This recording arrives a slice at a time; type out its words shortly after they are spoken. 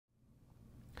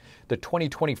The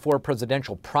 2024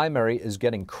 presidential primary is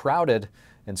getting crowded,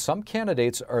 and some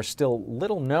candidates are still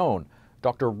little known.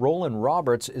 Dr. Rollan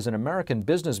Roberts is an American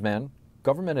businessman,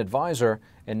 government advisor,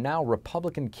 and now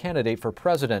Republican candidate for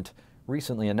president,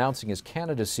 recently announcing his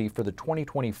candidacy for the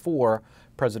 2024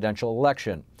 presidential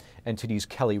election.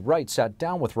 NTD's Wright sat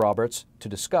down with Roberts to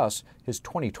discuss his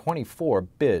 2024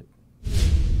 bid.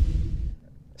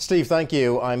 Steve, thank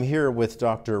you. I'm here with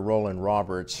Dr. Rollan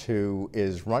Roberts, who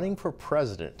is running for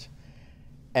president.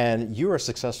 And you're a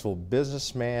successful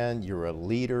businessman, you're a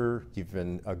leader, you've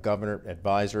been a government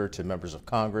advisor to members of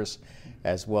Congress,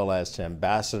 as well as to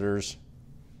ambassadors,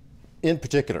 in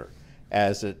particular,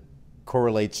 as it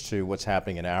correlates to what's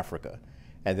happening in Africa,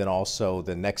 and then also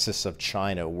the nexus of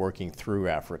China working through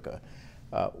Africa.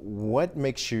 What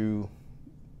makes you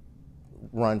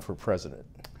run for president?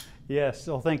 Yes,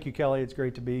 well, thank you, Kelly. It's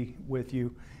great to be with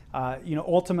you.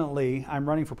 Ultimately, I'm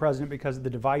running for president because of the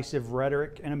divisive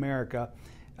rhetoric in America,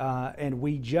 and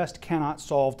we just cannot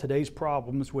solve today's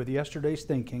problems with yesterday's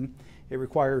thinking. It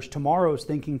requires tomorrow's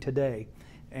thinking today.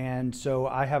 And so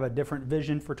I have a different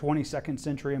vision for 22nd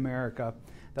century America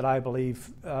that I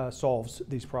believe solves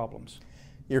these problems.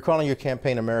 You're calling your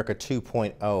campaign America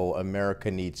 2.0,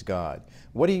 America Needs God.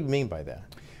 What do you mean by that?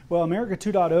 Well, America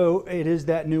 2.0, it is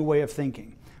that new way of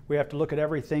thinking. We have to look at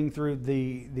everything through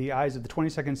the eyes of the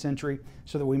 22nd century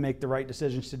so that we make the right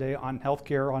decisions today on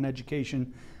healthcare, on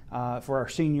education, for our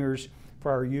seniors,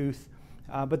 for our youth.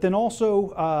 But then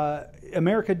also,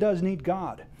 America does need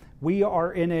God. We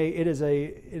are in it is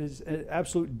an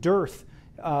absolute dearth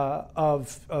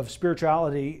of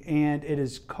spirituality, and it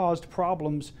has caused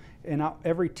problems in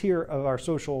every tier of our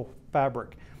social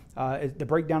fabric. The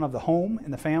breakdown of the home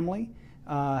and the family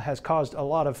has caused a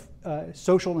lot of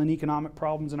social and economic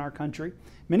problems in our country.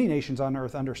 Many nations on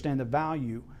earth understand the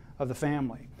value of the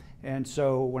family. And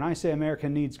so when I say America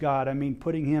needs God, I mean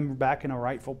putting him back in a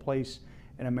rightful place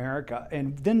in America.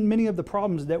 And then many of the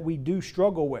problems that we do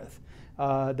struggle with,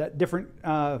 that different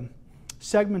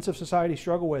segments of society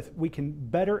struggle with, we can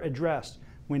better address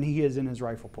when he is in his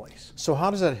rightful place. So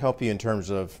how does that help you in terms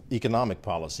of economic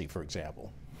policy, for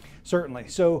example? Certainly.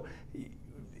 So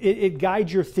it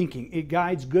guides your thinking. It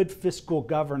guides good fiscal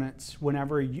governance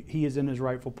whenever he is in his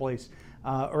rightful place,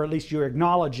 or at least you're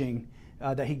acknowledging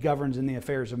that he governs in the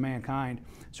affairs of mankind.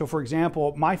 So for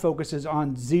example, my focus is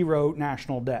on zero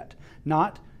national debt,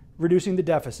 not reducing the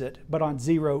deficit, but on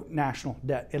zero national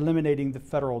debt, eliminating the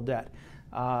federal debt.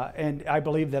 And I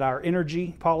believe that our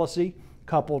energy policy,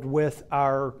 coupled with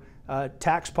our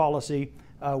tax policy,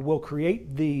 will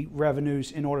create the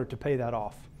revenues in order to pay that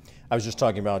off. I was just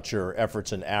talking about your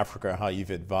efforts in Africa, how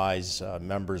you've advised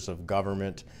members of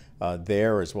government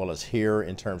there as well as here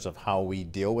in terms of how we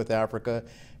deal with Africa.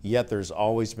 Yet there's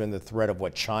always been the threat of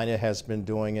what China has been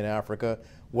doing in Africa.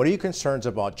 What are your concerns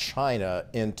about China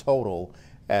in total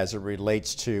as it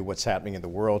relates to what's happening in the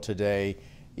world today,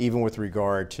 even with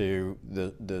regard to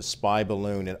the spy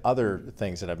balloon and other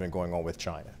things that have been going on with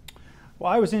China?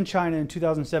 Well, I was in China in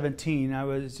 2017.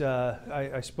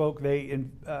 I spoke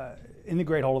in the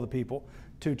Great Hall of the People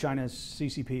to China's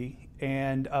CCP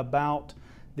and about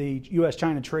the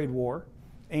U.S.-China trade war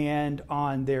and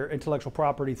on their intellectual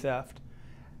property theft.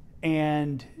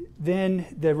 And then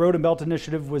the Road and Belt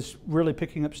Initiative was really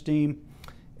picking up steam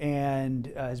and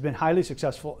has been highly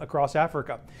successful across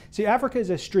Africa. See, Africa is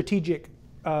a strategic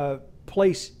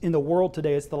place in the world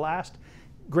today. It's the last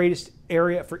greatest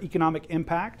area for economic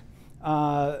impact,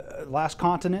 last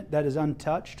continent that is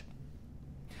untouched.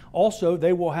 Also,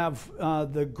 they will have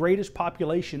the greatest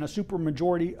population, a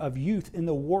supermajority of youth in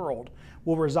the world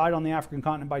will reside on the African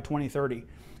continent by 2030.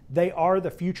 They are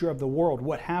the future of the world.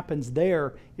 What happens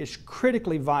there is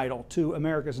critically vital to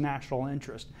America's national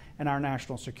interest and our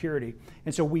national security.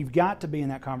 And so we've got to be in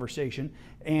that conversation.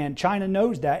 And China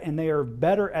knows that, and they are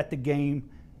better at the game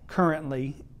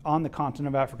currently on the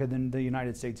continent of Africa than the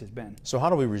United States has been. So how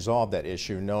do we resolve that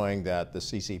issue, knowing that the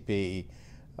CCP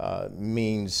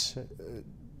means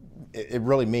it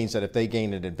really means that if they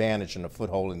gain an advantage and a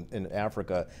foothold in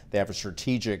Africa, they have a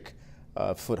strategic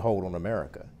foothold on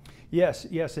America? Yes,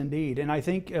 yes, indeed. And I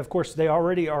think, of course, they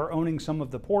already are owning some of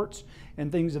the ports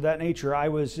and things of that nature. I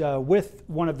was with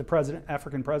one of the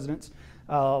African presidents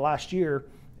last year,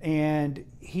 and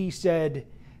he said,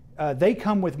 they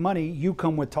come with money, you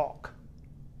come with talk.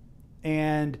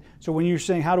 And so when you're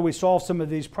saying, how do we solve some of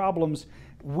these problems,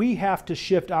 we have to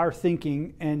shift our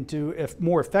thinking into a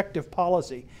more effective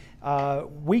policy.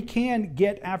 We can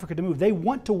get Africa to move. They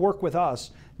want to work with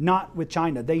us, not with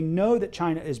China. They know that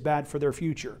China is bad for their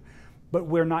future, but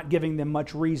we're not giving them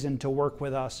much reason to work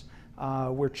with us.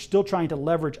 We're still trying to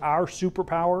leverage our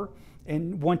superpower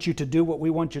and want you to do what we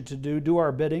want you to do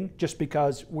our bidding just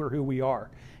because we're who we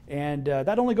are. And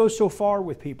that only goes so far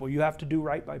with people. You have to do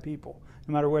right by people,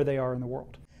 no matter where they are in the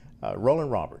world.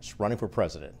 Rollan Roberts, running for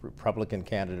president, Republican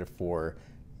candidate for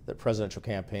the presidential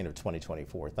campaign of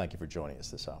 2024. Thank you for joining us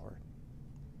this hour.